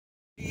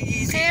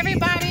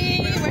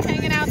everybody, we're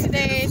hanging out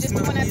today, just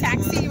doing a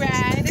taxi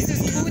ride. This is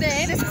Bude,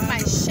 this is my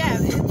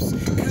chef.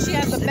 She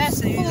has the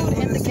best food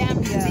in the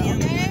Gambia,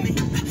 okay?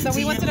 So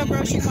we went to the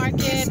grocery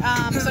market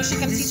so she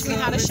can teach me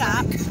how to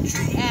shop.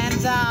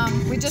 And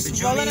we're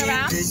just rolling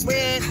around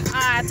with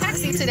our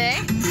taxi today.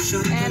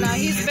 And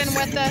he's been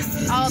with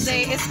us all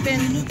day. It's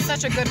been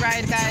such a good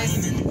ride,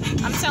 guys.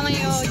 I'm telling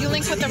you, you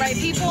link with the right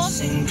people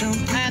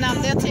and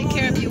they'll take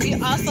care of you. We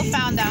also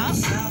found out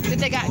that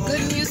they got good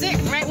music,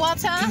 right,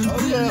 Walter?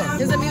 Oh, yeah.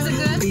 Is the music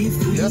good?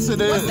 Yes,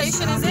 it is. What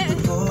station is it?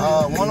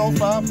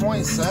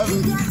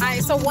 105.7. All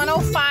right, so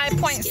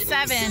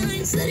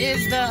 105.7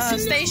 is the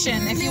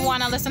station if you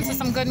want to listen to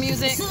some good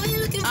music.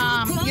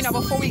 You know,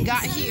 before we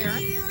got here,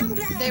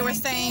 they were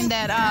saying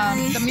that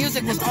the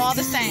music was all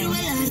the same.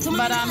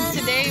 But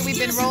today we've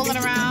been rolling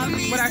around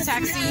with our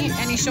taxi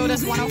and he showed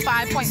us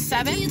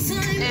 105.7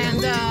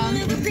 and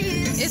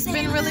it's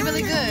been really,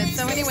 really good.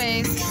 So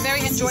anyways,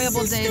 very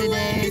enjoyable day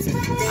today.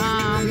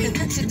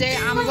 Today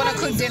I'm going to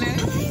cook dinner.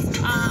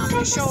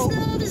 Show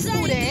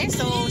Bude,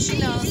 so she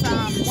knows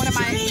one of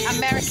my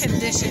American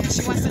dishes.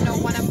 She wants to know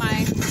one of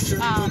my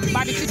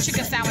barbecue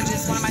chicken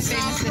sandwiches, one of my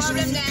famous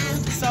dishes.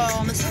 So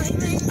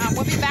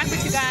we'll be back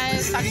with you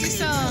guys. Talk to you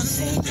soon.